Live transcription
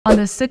On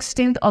the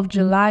 16th of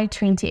July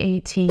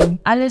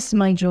 2018, Alice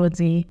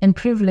Majodzi and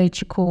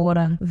Privilege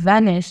Chikora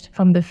vanished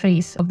from the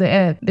face of the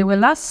earth. They were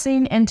last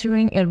seen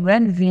entering a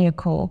red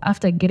vehicle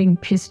after getting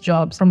piss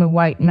jobs from a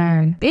white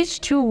man. These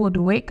two would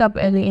wake up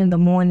early in the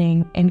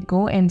morning and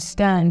go and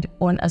stand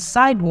on a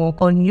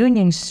sidewalk on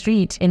Union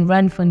Street in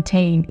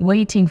Randfontein,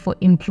 waiting for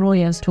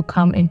employers to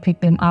come and pick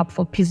them up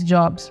for piss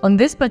jobs. On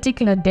this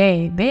particular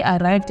day, they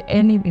arrived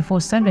early before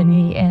 7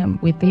 a.m.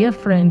 with their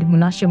friend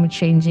Munashe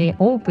Muchenje,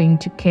 hoping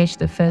to catch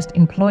the first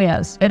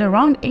employers. At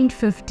around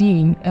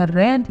 8:15, a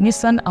red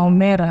Nissan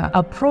Almera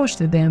approached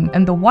them,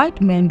 and the white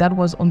man that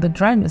was on the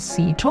driver's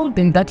seat told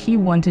them that he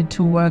wanted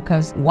two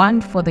workers, one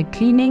for the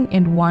cleaning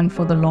and one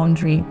for the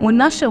laundry.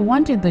 Munashe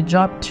wanted the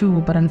job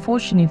too, but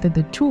unfortunately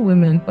the two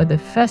women were the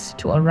first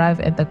to arrive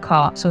at the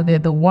car, so they're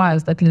the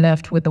ones that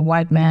left with the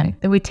white man.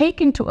 They were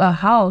taken to a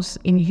house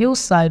in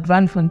Hillside,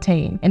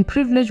 Randfontein, and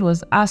Privilege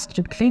was asked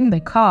to clean the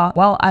car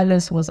while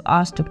Alice was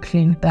asked to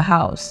clean the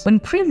house. When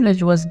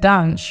Privilege was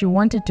done, she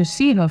wanted to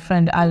see her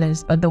friend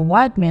Alice, but the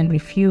white man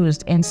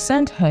refused and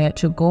sent her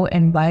to go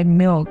and buy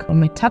milk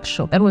from a tuck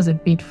shop that was a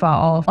bit far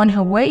off. On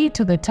her way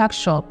to the tuck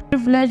shop,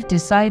 Privilege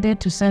decided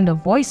to send a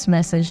voice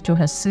message to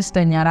her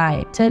sister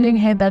Nyarai, telling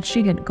her that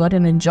she had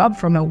gotten a job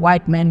from a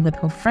white man with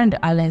her friend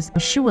Alice,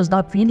 but she was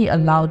not really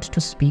allowed to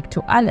speak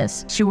to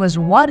Alice. She was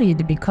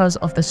worried because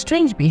of the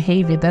strange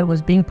behavior that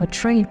was being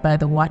portrayed by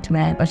the white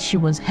man, but she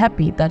was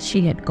happy that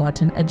she had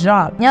gotten a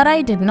job.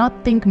 Nyarai did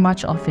not think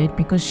much of it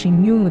because she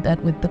knew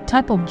that with the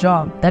type of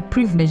job that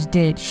Privilege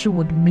did, she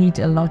would meet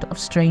a lot of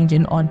strange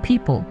and odd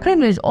people.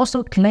 Privilege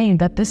also claimed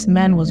that this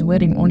man was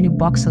wearing only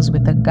boxers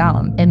with a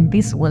gown, and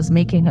this was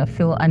making her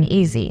feel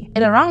uneasy.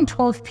 At around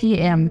 12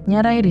 p.m.,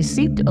 Nyarai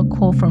received a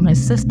call from her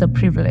sister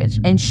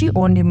Privilege, and she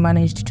only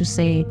managed to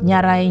say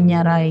Nyarai,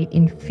 Nyarai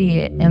in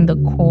fear, and the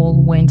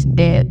call went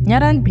dead.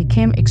 Nyarai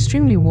became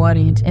extremely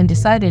worried and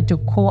decided to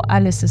call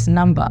Alice's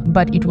number,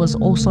 but it was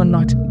also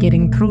not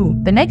getting through.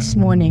 The next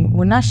morning,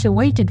 Munashe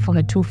waited for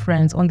her two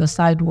friends on the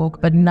sidewalk,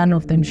 but none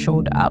of them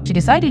showed up. She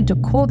decided to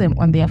call them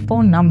on their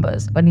phone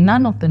numbers, but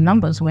none of the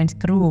numbers went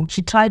through.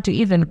 She tried to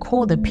even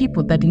call the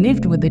people that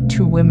lived with the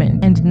two women,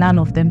 and none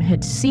of them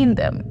had seen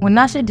them.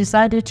 Munashe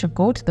decided to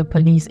go to the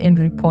police and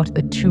report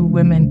the two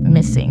women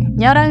missing.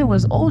 Nyarai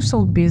was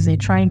also busy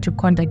trying to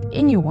contact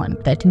anyone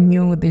that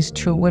knew these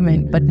two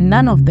women, but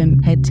none of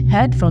them had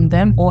heard from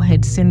them or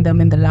had seen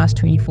them in the last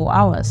 24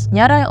 hours.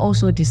 Nyarai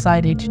also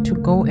decided to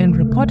go and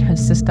report her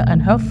sister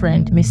and her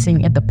friend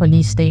missing at the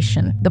police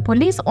station. The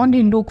police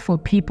only look for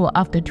people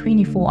after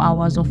 24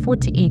 hours or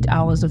 48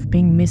 hours of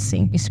being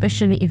missing,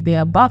 especially if they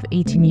are above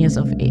 18 years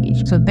of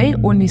age. So they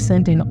only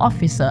sent an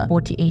officer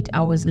 48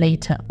 hours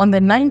later. On the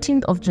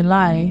 19th of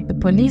July, the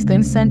police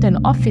then sent an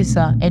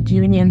officer at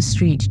Union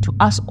Street to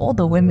ask all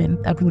the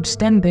women that would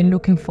stand there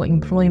looking for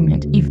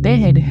employment if they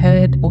had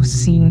heard or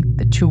seen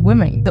the two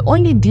women. The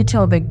only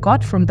detail they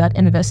got from that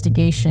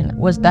investigation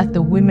was that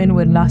the women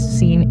were last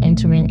seen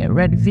entering a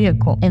red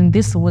vehicle, and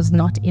this was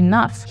not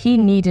enough. He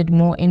needed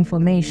more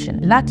information.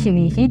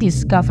 Luckily, he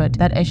discovered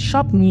that a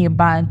shop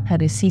nearby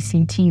had a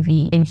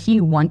CCTV and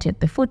he wanted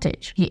the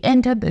footage. He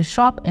entered the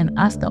shop and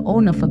asked the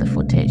owner for the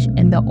footage,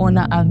 and the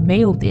owner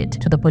unveiled it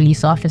to the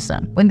police officer.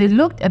 When they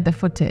looked at the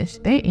footage,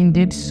 they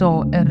indeed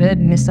saw a red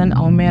Nissan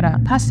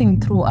Almera passing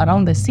through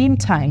around the same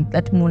time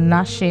that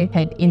Munashe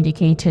had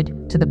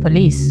indicated to the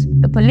police.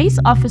 The police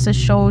officer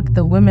showed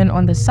the women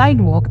on the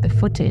sidewalk the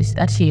footage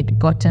that he had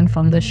gotten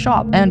from the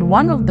shop, and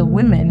one of the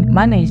women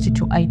managed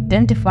to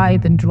identify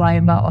the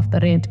driver of the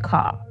red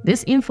car.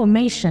 This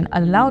information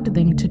allowed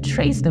them to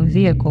trace the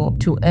vehicle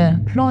to a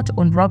plot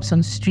on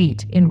Robson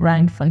Street in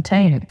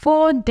Randfontein.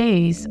 4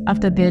 days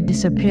after their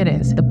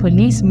disappearance, the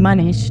police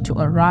managed to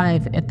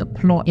arrive at the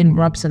plot in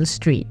Robson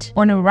Street.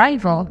 On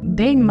arrival,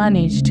 they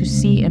managed to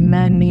see a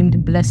man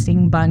named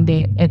Blessing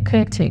Bande, a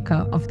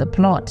caretaker of the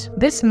plot.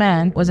 This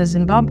man was a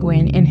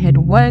Zimbabwean and had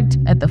worked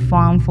at the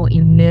farm for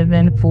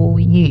 11 full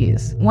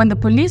years. When the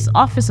police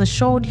officer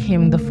showed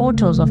him the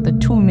photos of the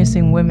two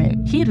missing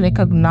women, he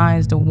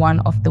recognized one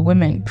of the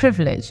women,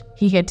 Privilege.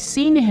 He had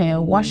seen her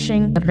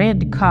washing the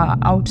red car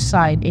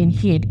outside and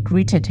he had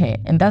greeted her,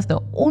 and that's the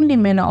only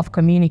manner of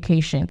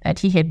communication that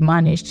he had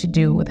managed to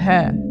do with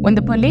her. When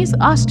the police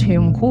asked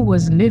him who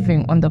was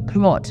living on the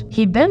plot,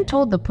 he then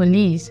told the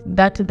police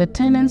that the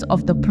tenants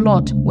of the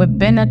plot were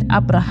Bernard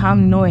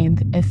Abraham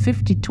Noyenth, a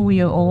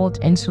 52-year-old,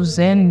 and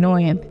Suzanne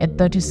Noyenth, a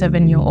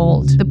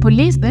 37-year-old. The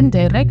police then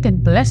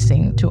directed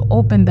Blessing to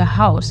open the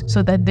house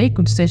so that they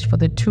could search for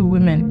the two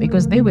women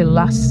because they were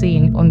last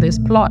seen on this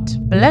plot.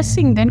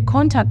 Blessing then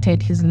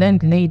contacted his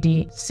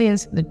landlady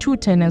since the two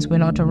tenants were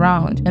not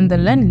around, and the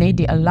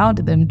landlady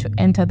allowed them to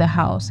enter the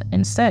house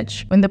and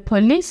search. When the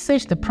police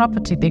searched the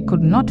property, they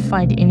could not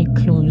find any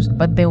clues,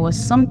 but there was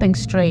something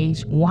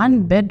strange.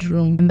 One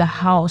bedroom in the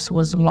house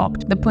was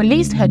locked. The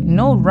police had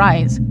no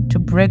rights to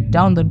break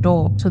down the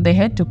door, so they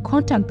had to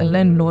contact the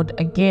landlord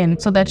again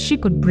so that she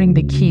could bring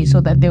the key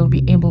so that they would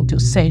be able to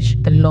search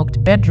the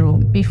locked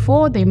bedroom.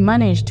 Before they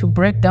managed to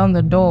break down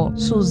the door,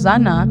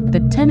 Susanna,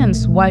 the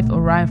tenant's wife,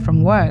 arrived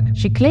from work.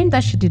 She claimed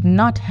that she did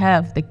not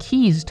have the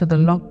keys to the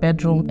locked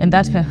bedroom and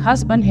that her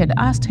husband had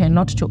asked her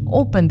not to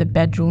open the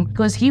bedroom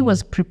because he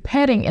was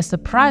preparing a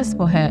surprise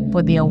for her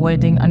for their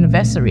wedding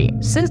anniversary.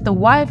 Since the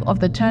wife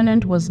of the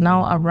tenant was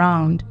now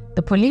around,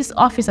 the police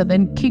officer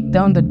then kicked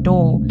down the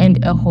door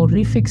and a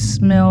horrific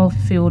smell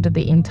filled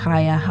the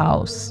entire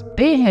house.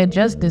 They had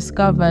just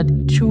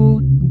discovered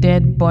 2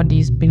 dead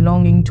bodies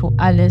belonging to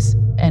Alice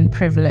and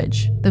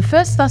Privilege. The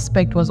first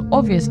suspect was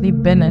obviously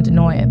Bernard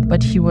Noeth,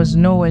 but he was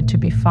nowhere to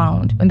be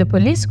found. When the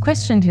police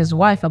questioned his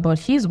wife about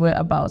his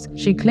whereabouts,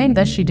 she claimed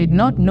that she did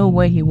not know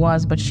where he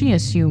was, but she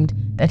assumed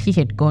that he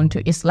had gone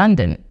to East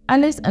London.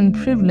 Alice and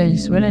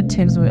Privilege's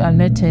relatives were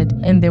alerted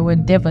and they were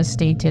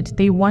devastated.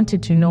 They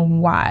wanted to know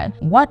why.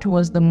 What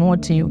was the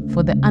motive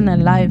for the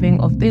unaliving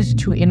of these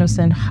 2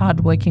 innocent,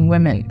 hardworking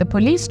women? The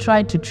police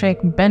tried to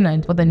track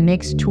Bernard for the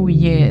next 2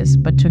 years,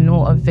 but to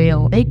no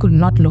avail. They could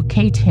not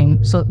locate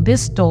him, so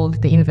this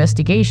stalled the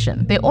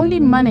investigation. They only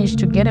managed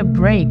to get a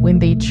break when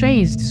they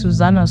traced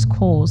Susanna's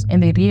calls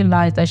and they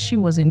realized that she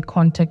was in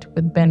contact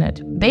with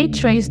Bernard. They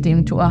traced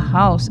him to a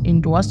house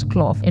in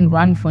Dwarskloof in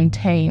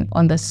Randfontein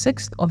on the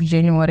 6th of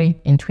January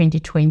in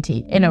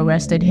 2020 and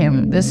arrested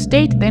him. The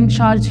state then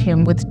charged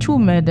him with 2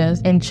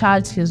 murders and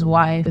charged his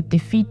wife with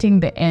defeating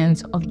the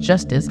ends of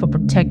justice for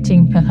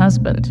protecting her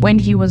husband. When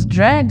he was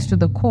dragged to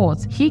the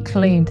courts, he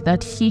claimed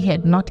that he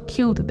had not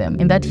killed them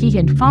and that he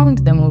had found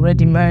them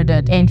already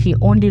murdered, and he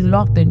only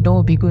locked the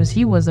door because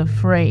he was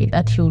afraid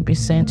that he would be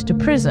sent to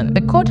prison.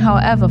 The court,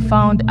 however,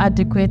 found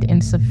adequate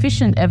and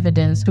sufficient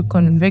evidence to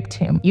convict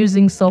him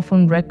using cell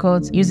phone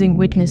records, using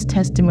witness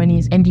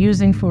testimonies, and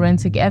using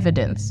forensic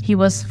evidence. He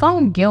was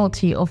found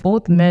guilty of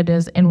both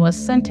murders and was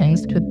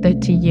sentenced to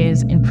 30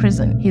 years in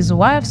prison. His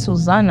wife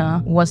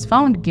Susanna was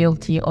found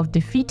guilty of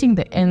defeating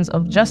the ends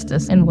of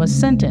justice and was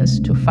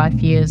sentenced to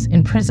 5 years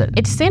in prison.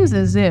 It seems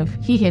as if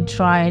he had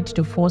tried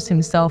to force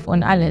himself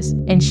on Alice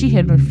and she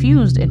had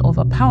refused and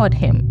overpowered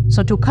him.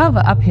 So to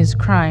cover up his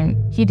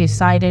crime, he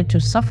decided to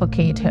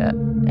suffocate her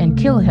and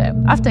kill her.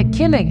 After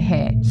killing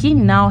her, he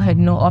now had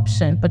no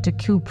option but to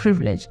kill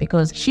Privilege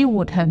because she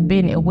would have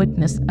been a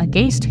witness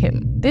against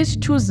him. These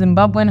 2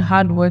 Zimbabwean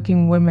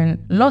hardworking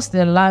women lost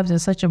their lives in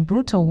such a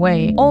brutal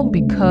way, all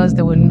because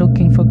they were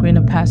looking for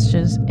greener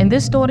pastures. And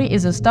this story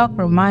is a stark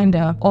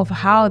reminder of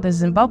how the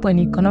Zimbabwean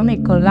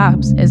economic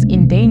collapse has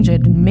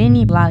endangered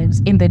many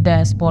lives in the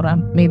diaspora.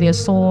 May their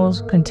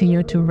souls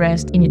continue to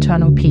rest in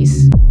eternal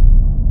peace.